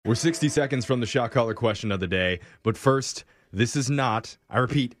We're 60 seconds from the shot caller question of the day. But first, this is not, I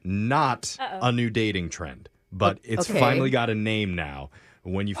repeat, not a new dating trend. But it's finally got a name now.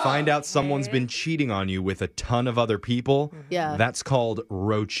 When you find out someone's been cheating on you with a ton of other people, that's called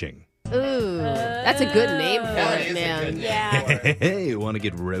roaching. Ooh, that's a good name for it, man. Hey, want to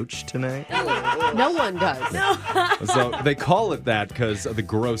get roached tonight? No one does. So they call it that because of the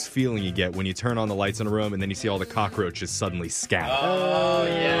gross feeling you get when you turn on the lights in a room and then you see all the cockroaches suddenly scatter. Oh,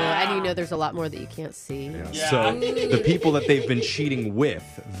 yeah. And you know there's a lot more that you can't see. Yeah. So the people that they've been cheating with,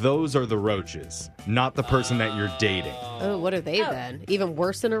 those are the roaches, not the person that you're dating. Oh, what are they then? Even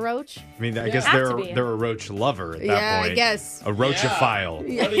worse than a roach? I mean, I guess they're a roach lover at that point. Yeah, I guess. A roachophile.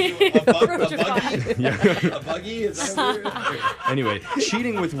 Yeah. What are you, a buggy? Yeah. A buggy? Is that weird? Anyway,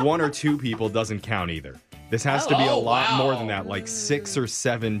 cheating with one or two people doesn't count either. This has to be a lot more than that, like 6 or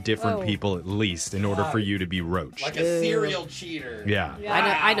 7 different people at least in order for you to be roached. Like a serial cheater. Yeah.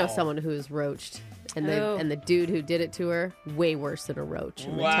 I know someone who's roached. And the dude who did it to her, way worse than a roach.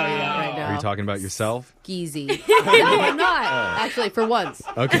 I'm going to tell you that right now. Are you talking about yourself? Skeezy. No, I'm not. Actually, for once.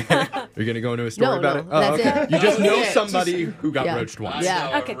 Okay. Are you going to go into a story about it? That's it. You just know That's it. somebody who got roached once.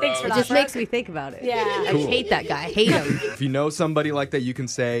 Yeah. Okay, thanks for It that. just makes me think about it. Yeah. I hate that guy. I hate him. If you know somebody like that, you can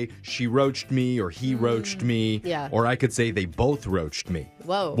say, she roached me, or he roached me. Yeah. Or I could say, they both roached me.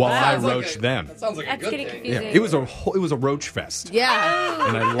 Whoa. While I Sounds like roached them. That sounds like That's a good getting thing. confusing. Yeah, it was a roach fest. Yeah.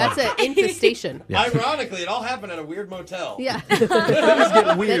 And I That's loved an infestation. Yeah. Ironically, it all happened at a weird motel. Yeah. Things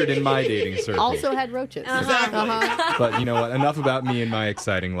get weird in my dating circle. Also had roaches. Exactly. But you know what? Enough about me and my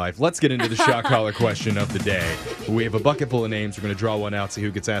exciting life. Let's get into the shot collar question of the day. We have a bucket full of names. We're going to draw one out, see who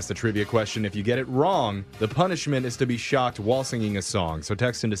gets asked the trivia question. If you get it wrong, the punishment is to be shocked while singing a song. So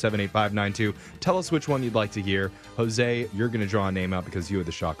text into 78592. Tell us which one you'd like to hear. Jose, you're going to draw a name out because you had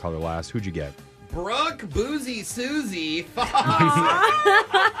the shot collar last. Who'd you get? Brooke, Boozy, Susie. All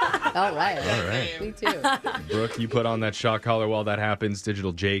right. All right. Me too. Brooke, you put on that shot collar while that happens.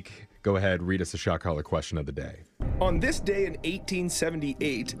 Digital Jake, go ahead, read us the shot collar question of the day. On this day in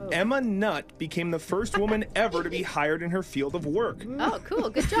 1878, Emma Nutt became the first woman ever to be hired in her field of work. Oh, cool.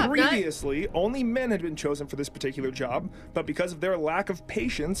 Good job. Previously, only men had been chosen for this particular job, but because of their lack of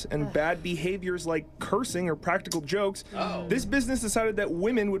patience and bad behaviors like cursing or practical jokes, this business decided that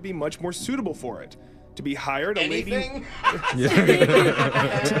women would be much more suitable for it. To be hired, a lady... Anything?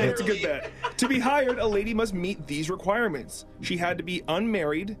 It's a good bet. To be hired, a lady must meet these requirements. She had to be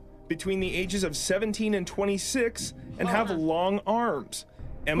unmarried, between the ages of 17 and 26, and have long arms.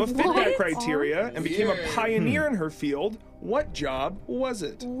 Emma fit that criteria and became a pioneer in her field. What job was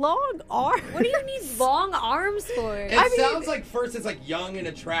it? Long arms. What do you need long arms for? It sounds like first it's like young and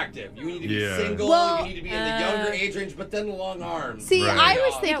attractive. You need to be single, you need to be in the younger age range, but then long arms. See, Right. I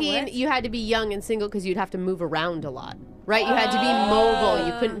was thinking you had to be young and single because you'd have to move around a lot, right? You had to be mobile.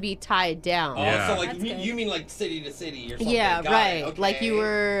 You couldn't be tied down. Oh, Yeah. so like That's good. you mean like city to city or something? Yeah, Got right. it. Okay. Like you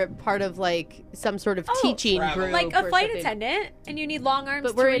were part of like some sort of teaching travel. group, Like a or flight something. attendant, and you need long arms. But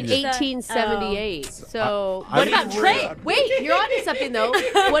to we're in reach the- 1878. So I what mean, about train? Wait, you're onto something though.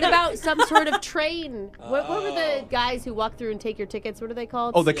 What about some sort of train? What were the guys who walk through and take your tickets? What are they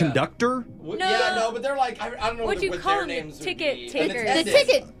called? Oh, the conductor? Yeah, no, but they're like I don't know What'd you what call their them, the names would ticket be. takers? An the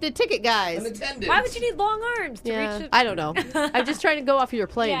attendant. ticket An guys. attendant. Why would you need long arms to Yeah, reach the... I don't know. I'm just trying to go off of your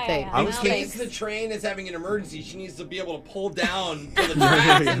plane Yeah, thing. yeah, I was In thinking- case the train is having an emergency, she needs to be able to pull down to the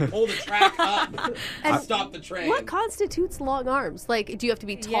tracks and pull the track up and stop the train. What constitutes long arms? Like, do you have to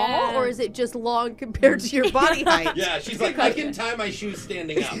be tall, Yeah. or is it just long compared to your body height? Yeah, she's like, I can tie my shoes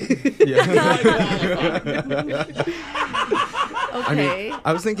standing up. Yeah. Okay.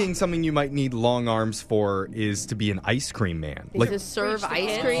 I was thinking something you might need long arms for is to be an ice cream man. To serve Reach the ice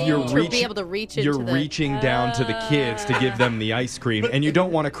kids? cream, You're to be able to reach into You're the... reaching down to the kids to give them the ice cream, and you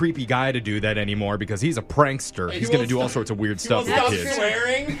don't want a creepy guy to do that anymore because he's a prankster. He's going to do all sorts of weird stuff with Stop kids.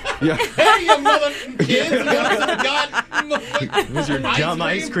 swearing. Yeah. Hey, you mother kids! You got Here's your dumb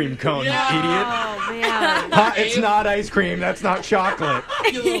ice cream cone, you idiot. Oh, man. Ha, it's not ice cream. That's not chocolate.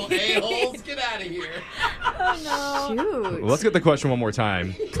 You little a-holes, get out of here. Shoot. Let's get the question one more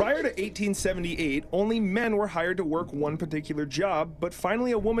time. Prior to 1878, only men were hired to work one particular job, but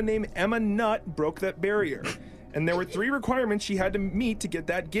finally a woman named Emma Nutt broke that barrier. And there were 3 requirements she had to meet to get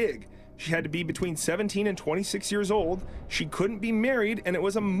that gig. She had to be between 17 and 26 years old, she couldn't be married, and it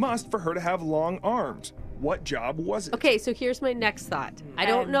was a must for her to have long arms. What job was it? Okay, so here's my next thought. I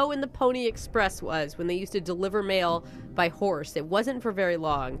don't know when the Pony Express was, when they used to deliver mail by horse. It wasn't for very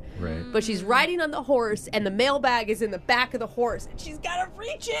long. Right. But she's riding on the horse, and the mailbag is in the back of the horse, and she's got to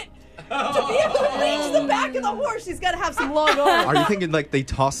reach it. To be able to reach the back of the horse, she's got to have some long arms. Are you thinking like they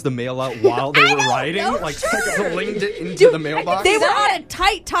tossed the mail out while they were riding? know, Like sure. flinged it into Dude, the mailbox? They were on a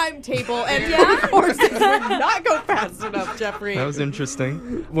tight timetable, and the horses would not go fast enough, Jeffrey. That was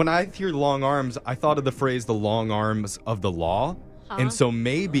interesting. When I hear long arms, I thought of the phrase the long arms of the law. And so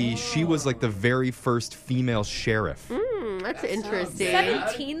maybe she was like the very first female sheriff. That's interesting.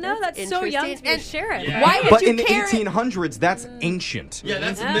 17 though? That's so young to be a And- sheriff. Yeah. Why would But you in the care? 1800s, that's ancient. Yeah,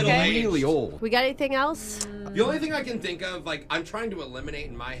 that's Okay. middle age. Really old. We got anything else? The only thing I can think of, like, I'm trying to eliminate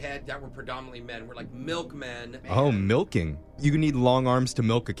in my head that were predominantly men. We're like milkmen. Oh, milking. You need long arms to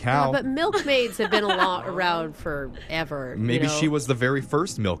milk a cow. But milkmaids have been around forever. Maybe you know? she was the very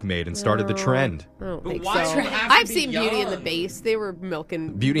first milkmaid and started the trend. I don't But think why so. do you have to I've be seen Beauty and the young? Beast. They were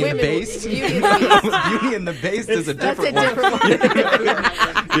milking. Beauty and the women- Beast? Beauty and the Beast. Beauty and the Beast is a That's a different one. different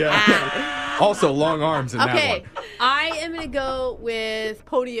one. Yeah. Also, long arms in Okay, that one. I am going to go with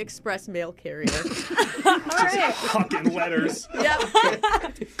Pony Express mail carrier. Hucking letters, Yep.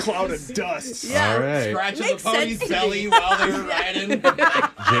 cloud of dust. Yeah. All right. Scratching Makes the pony's sense. belly while they were riding.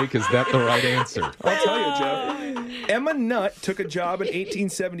 Jake, is that the right answer? I'll tell you, Jeff. Emma Nutt took a job in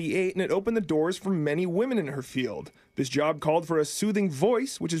 1878, and it opened the doors for many women in her field. This job called for a soothing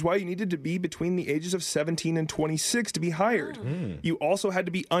voice, which is why you needed to be between the ages of 17 and 26 to be hired. You also had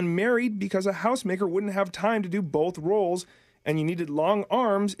to be unmarried because a housemaker wouldn't have time to do both roles, and you needed long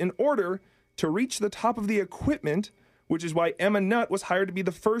arms in order to reach the top of the equipment, which is why Emma Nutt was hired to be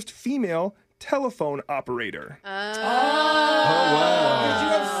the first female telephone operator. Because you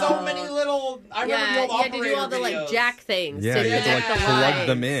have so many little. I remember Yeah, the old you had to do operator all the like videos. jack things. Yeah, to you had to like connect the plug lines.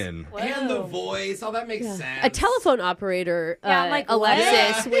 them in. And the voice. Oh, that makes sense. A telephone operator, Yeah, I'm like,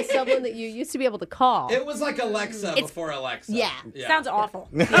 Alexis, what? was someone that you used to be able to call. It was like Alexa before Alexa. Yeah. Sounds awful.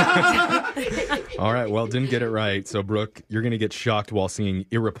 All right, well, didn't get it right. So, Brooke, you're going to get shocked while singing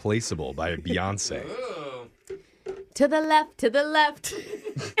Irreplaceable by Beyonce. Ooh. To the left, to the left.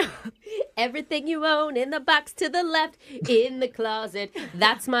 Everything you own in the box to the left, in the closet.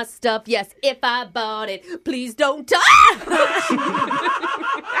 That's my stuff. Yes, if I bought it, please don't touch.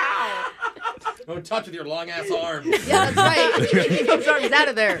 Don't touch with your long ass arms. Yeah, that's right. Keep those arms out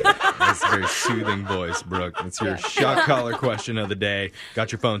of there. That's a very soothing voice, Brooke. It's your shock collar question of the day.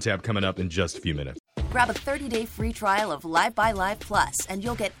 Got your phone tab coming up in just a few minutes. Grab a 30-day free trial of Live by Live Plus, and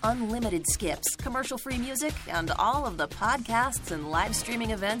you'll get unlimited skips, commercial-free music, and all of the podcasts and live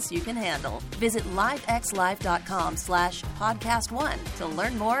streaming events you can handle. Visit livexlive.com/podcast1 to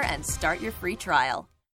learn more and start your free trial.